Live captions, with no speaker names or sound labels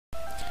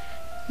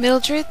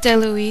Mildred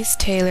D.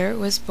 Taylor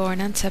was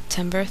born on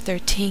September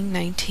 13,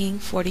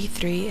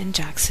 1943 in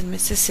Jackson,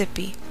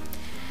 Mississippi.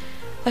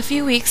 A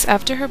few weeks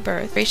after her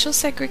birth, racial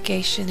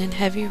segregation and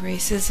heavy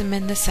racism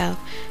in the South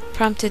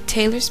prompted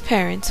Taylor's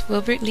parents,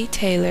 Wilbert Lee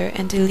Taylor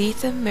and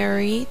Delitha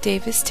Marie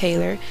Davis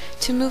Taylor,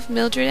 to move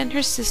Mildred and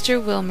her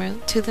sister Wilmer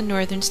to the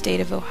northern state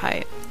of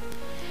Ohio.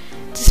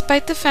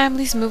 Despite the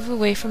family's move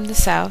away from the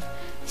South,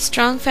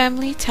 strong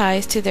family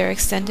ties to their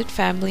extended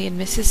family in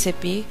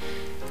Mississippi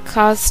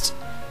caused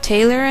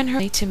Taylor and her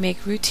family to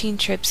make routine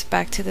trips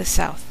back to the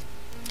South.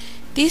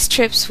 These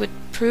trips would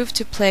prove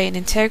to play an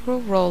integral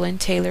role in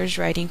Taylor's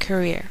writing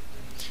career.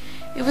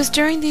 It was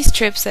during these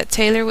trips that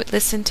Taylor would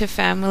listen to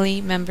family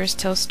members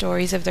tell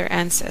stories of their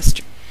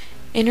ancestry.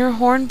 In her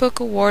Horn Book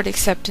Award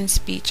acceptance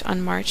speech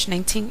on March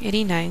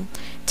 1989,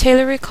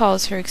 Taylor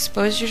recalls her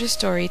exposure to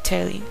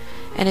storytelling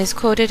and is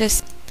quoted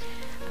as,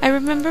 "I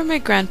remember my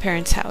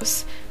grandparents'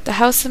 house, the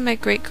house that my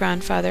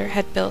great-grandfather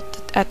had built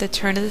at the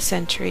turn of the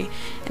century,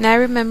 and I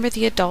remember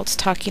the adults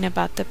talking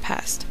about the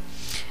past.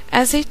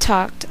 As they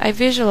talked, I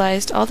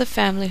visualized all the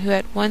family who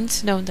had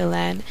once known the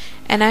land,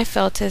 and I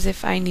felt as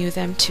if I knew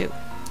them too."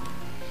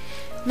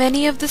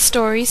 Many of the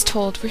stories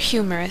told were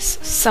humorous,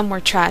 some were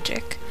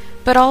tragic,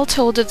 but all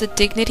told of the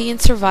dignity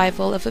and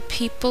survival of a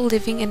people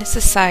living in a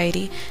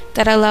society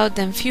that allowed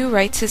them few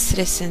rights as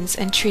citizens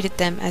and treated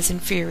them as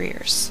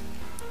inferiors.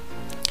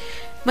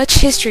 Much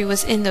history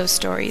was in those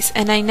stories,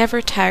 and I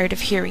never tired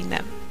of hearing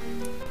them.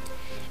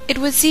 It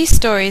was these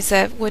stories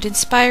that would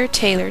inspire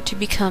Taylor to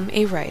become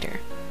a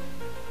writer.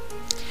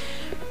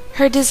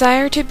 Her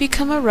desire to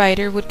become a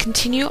writer would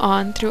continue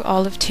on through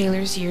all of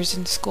Taylor's years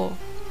in school.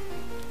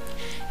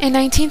 In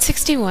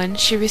 1961,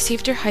 she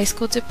received her high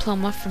school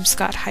diploma from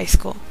Scott High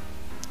School.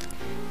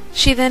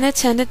 She then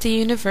attended the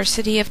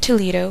University of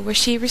Toledo, where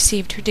she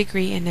received her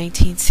degree in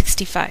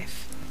 1965.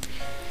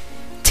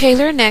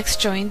 Taylor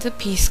next joined the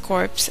Peace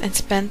Corps and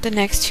spent the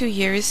next 2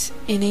 years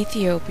in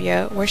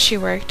Ethiopia, where she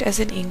worked as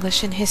an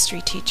English and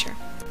history teacher.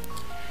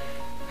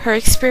 Her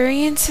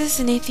experiences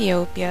in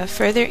Ethiopia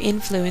further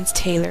influenced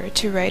Taylor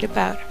to write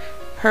about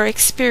her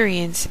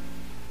experience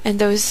and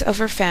those of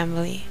her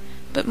family,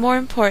 but more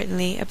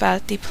importantly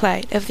about the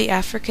plight of the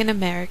African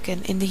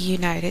American in the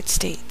United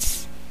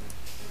States.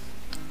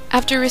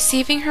 After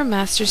receiving her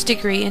master's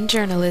degree in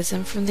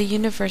journalism from the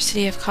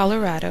University of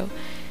Colorado,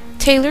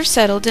 Taylor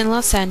settled in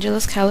Los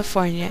Angeles,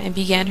 California, and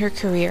began her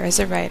career as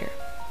a writer.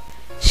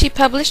 She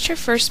published her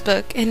first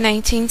book in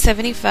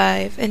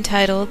 1975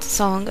 entitled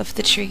Song of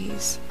the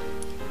Trees.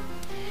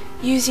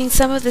 Using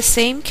some of the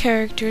same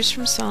characters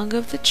from Song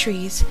of the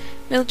Trees,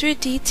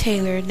 Mildred D.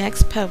 Taylor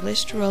next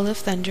published Roll of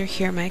Thunder,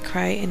 Hear My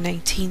Cry in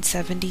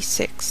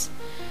 1976.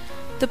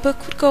 The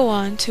book would go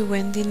on to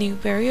win the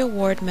Newbery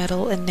Award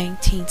Medal in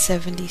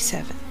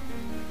 1977.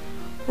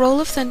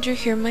 Roll of Thunder,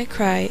 Hear My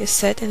Cry is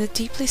set in the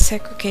deeply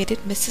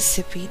segregated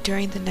Mississippi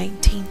during the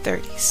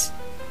 1930s.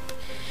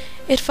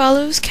 It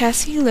follows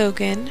Cassie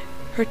Logan,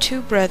 her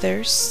two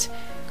brothers,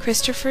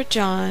 Christopher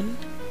John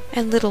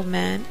and Little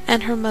Man,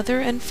 and her mother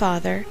and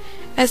father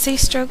as they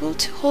struggle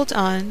to hold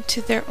on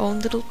to their own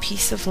little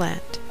piece of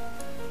land.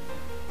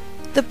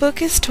 The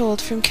book is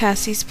told from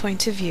Cassie's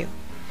point of view.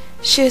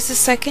 She is the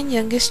second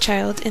youngest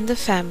child in the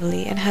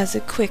family and has a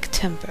quick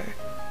temper.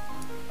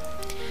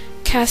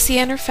 Cassie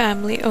and her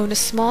family own a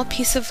small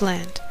piece of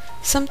land,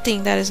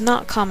 something that is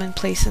not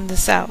commonplace in the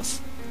South.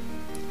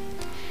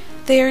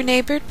 They are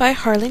neighbored by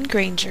Harlan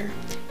Granger,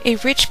 a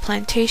rich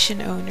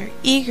plantation owner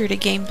eager to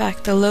gain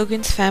back the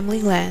Logan's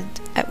family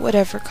land at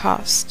whatever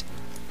cost.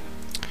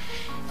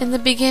 In the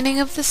beginning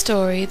of the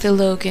story, the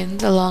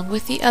Logans, along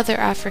with the other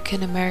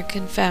African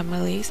American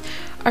families,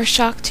 are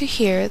shocked to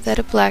hear that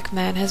a black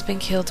man has been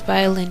killed by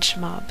a lynch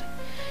mob.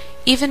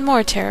 Even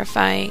more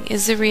terrifying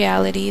is the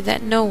reality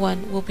that no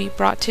one will be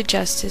brought to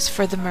justice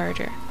for the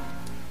murder.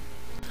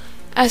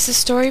 As the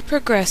story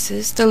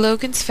progresses, the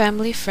Logan's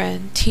family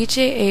friend,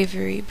 T.J.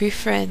 Avery,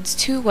 befriends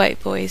two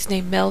white boys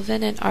named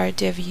Melvin and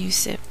R.W.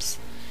 Sims.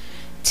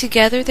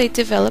 Together they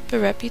develop a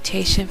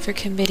reputation for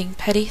committing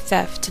petty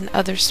theft and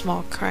other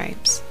small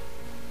crimes.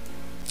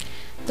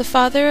 The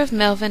father of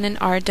Melvin and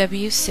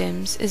R.W.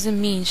 Sims is a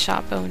mean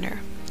shop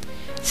owner.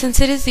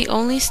 Since it is the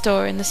only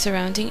store in the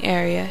surrounding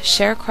area,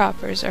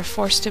 sharecroppers are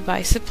forced to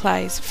buy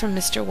supplies from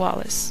Mr.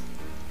 Wallace.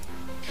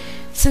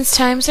 Since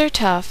times are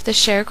tough, the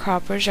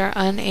sharecroppers are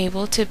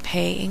unable to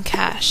pay in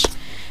cash.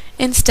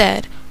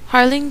 Instead,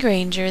 Harlan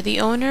Granger,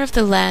 the owner of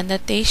the land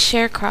that they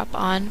sharecrop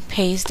on,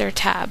 pays their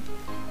tab.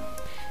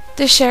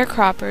 The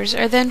sharecroppers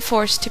are then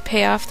forced to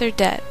pay off their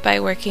debt by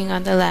working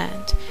on the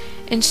land,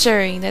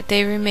 ensuring that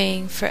they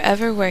remain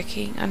forever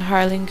working on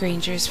Harlan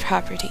Granger's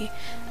property,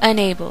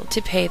 unable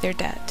to pay their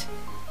debt.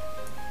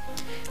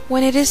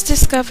 When it is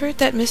discovered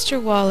that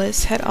Mr.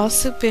 Wallace had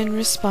also been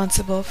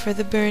responsible for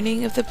the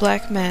burning of the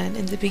black man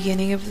in the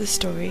beginning of the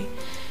story,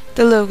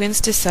 the Logans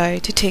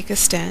decide to take a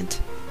stand.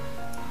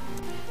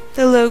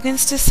 The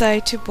Logans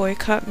decide to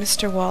boycott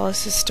Mr.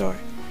 Wallace's store.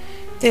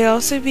 They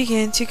also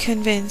begin to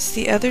convince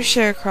the other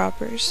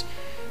sharecroppers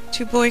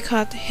to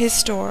boycott his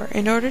store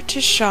in order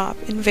to shop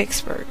in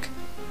Vicksburg.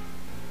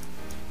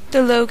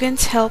 The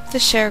Logans help the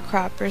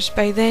sharecroppers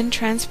by then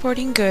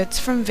transporting goods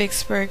from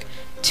Vicksburg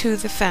to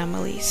the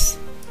families.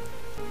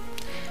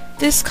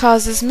 This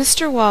causes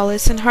Mr.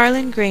 Wallace and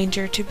Harlan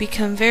Granger to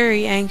become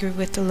very angry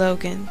with the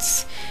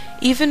Logans,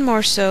 even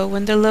more so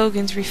when the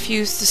Logans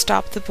refuse to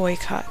stop the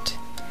boycott.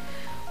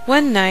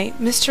 One night,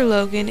 Mr.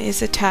 Logan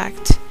is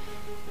attacked,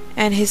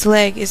 and his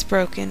leg is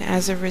broken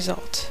as a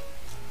result.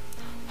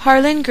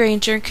 Harlan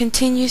Granger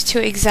continues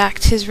to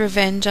exact his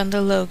revenge on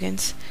the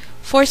Logans,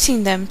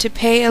 forcing them to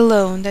pay a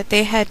loan that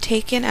they had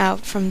taken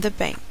out from the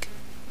bank.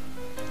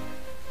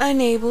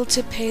 Unable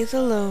to pay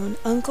the loan,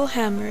 Uncle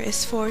Hammer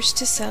is forced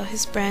to sell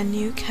his brand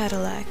new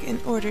Cadillac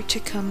in order to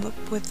come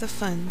up with the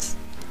funds.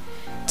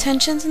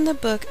 Tensions in the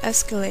book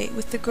escalate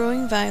with the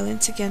growing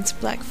violence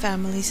against black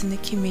families in the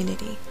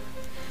community.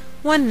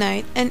 One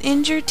night, an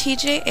injured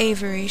T.J.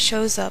 Avery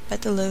shows up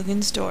at the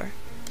Logans' door.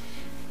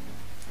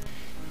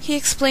 He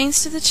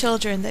explains to the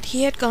children that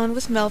he had gone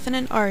with Melvin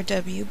and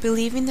R.W.,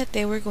 believing that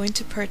they were going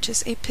to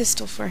purchase a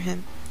pistol for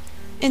him.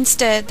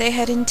 Instead, they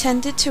had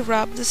intended to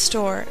rob the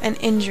store and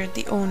injured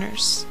the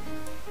owners.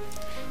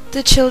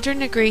 The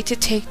children agree to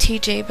take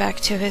TJ back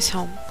to his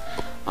home.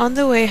 On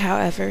the way,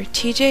 however,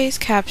 TJ is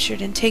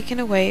captured and taken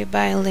away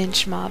by a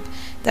lynch mob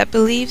that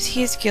believes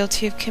he is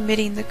guilty of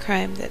committing the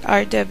crime that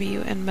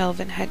R.W. and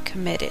Melvin had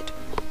committed.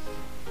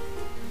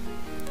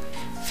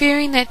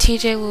 Fearing that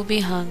TJ will be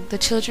hung, the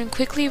children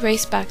quickly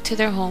race back to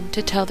their home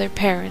to tell their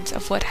parents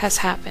of what has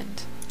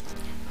happened.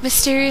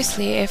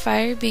 Mysteriously, a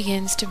fire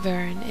begins to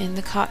burn in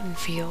the cotton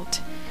field.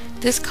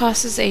 This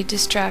causes a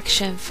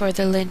distraction for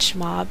the lynch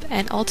mob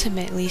and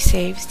ultimately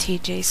saves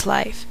TJ's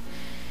life.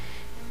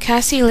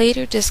 Cassie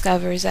later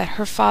discovers that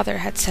her father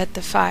had set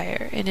the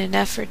fire in an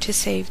effort to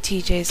save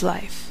TJ's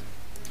life.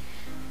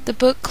 The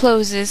book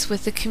closes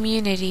with the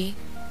community,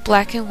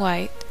 black and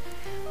white,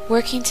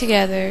 working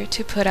together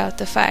to put out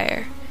the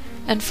fire.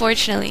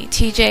 Unfortunately,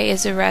 TJ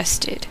is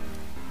arrested.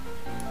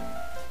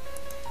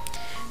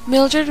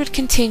 Mildred would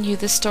continue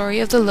the story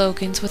of the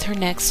Logans with her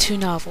next two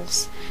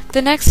novels.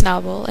 The next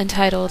novel,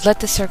 entitled Let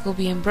the Circle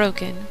Be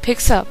Unbroken,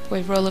 picks up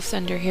where Roll of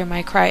Thunder Hear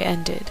My Cry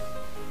ended.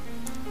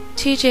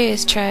 TJ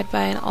is tried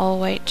by an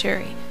all-white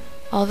jury.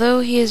 Although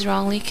he is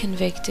wrongly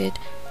convicted,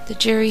 the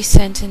jury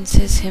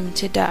sentences him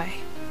to die.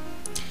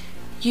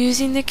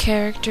 Using the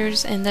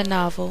characters in the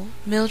novel,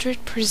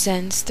 Mildred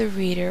presents the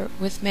reader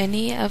with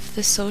many of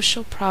the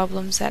social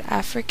problems that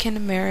African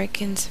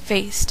Americans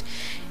faced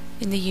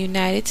in the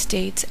United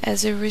States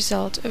as a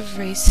result of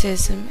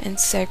racism and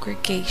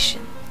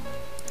segregation.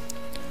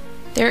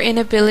 Their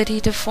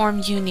inability to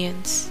form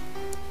unions,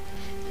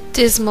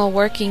 dismal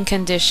working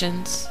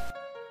conditions,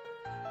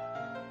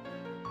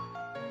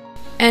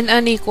 and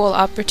unequal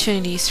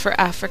opportunities for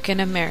African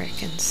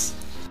Americans.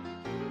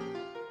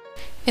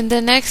 In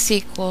the next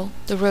sequel,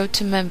 The Road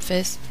to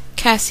Memphis,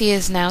 Cassie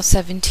is now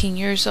 17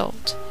 years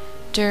old.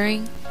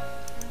 During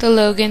the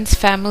Logans'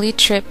 family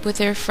trip with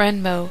their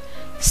friend Mo,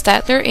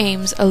 Statler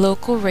Ames, a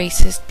local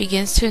racist,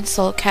 begins to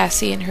insult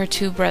Cassie and her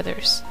two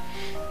brothers.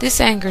 This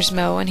angers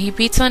Mo, and he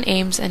beats on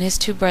Ames and his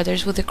two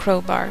brothers with a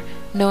crowbar,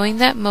 knowing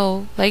that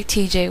Mo, like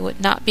TJ,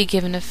 would not be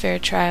given a fair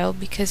trial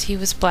because he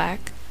was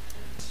black.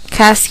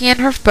 Cassie and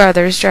her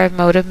brothers drive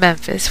Mo to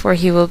Memphis, where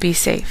he will be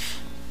safe.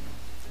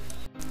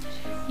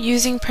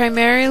 Using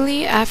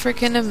primarily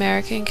African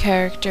American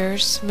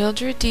characters,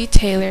 Mildred D.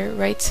 Taylor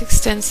writes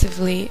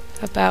extensively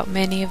about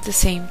many of the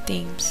same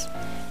themes,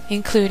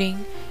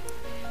 including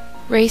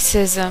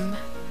racism,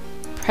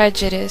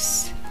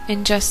 prejudice,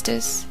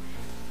 injustice,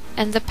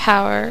 and the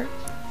power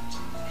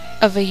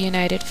of a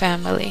united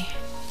family.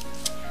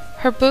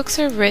 Her books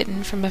are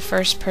written from a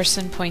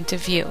first-person point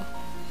of view.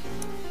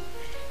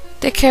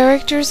 The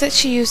characters that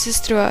she uses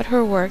throughout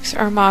her works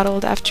are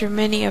modeled after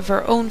many of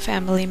her own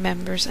family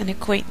members and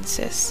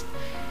acquaintances.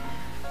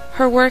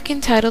 Her work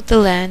entitled The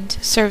Land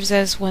serves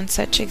as one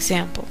such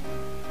example.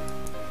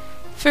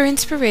 For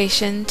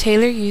inspiration,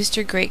 Taylor used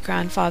her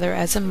great-grandfather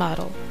as a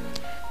model.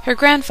 Her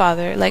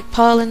grandfather, like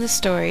Paul in the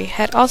story,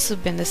 had also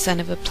been the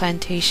son of a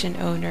plantation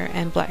owner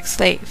and black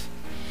slave.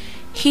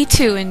 He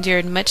too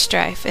endured much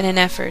strife in an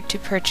effort to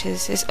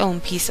purchase his own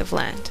piece of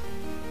land.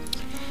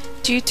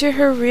 Due to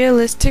her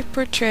realistic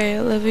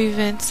portrayal of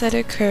events that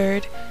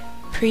occurred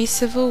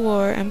pre-Civil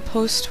War and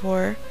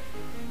post-war,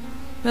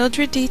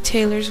 Mildred D.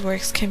 Taylor's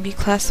works can be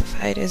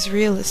classified as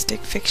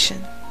realistic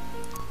fiction.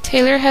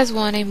 Taylor has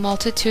won a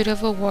multitude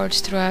of awards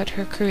throughout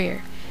her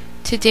career.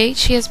 To date,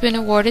 she has been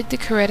awarded the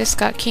Coretta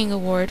Scott King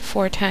Award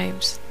 4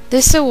 times.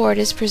 This award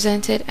is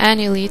presented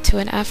annually to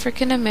an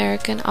African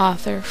American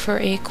author for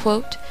a,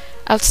 quote,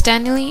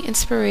 outstandingly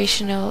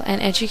inspirational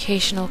and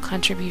educational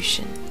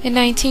contribution. In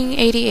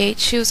 1988,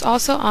 she was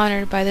also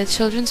honored by the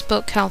Children's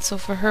Book Council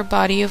for her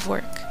body of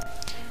work.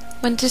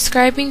 When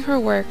describing her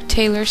work,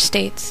 Taylor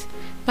states,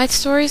 "My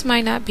stories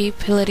might not be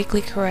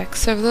politically correct,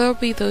 so there will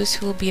be those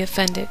who will be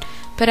offended.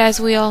 But as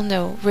we all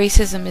know,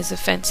 racism is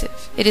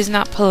offensive. It is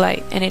not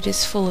polite, and it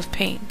is full of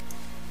pain.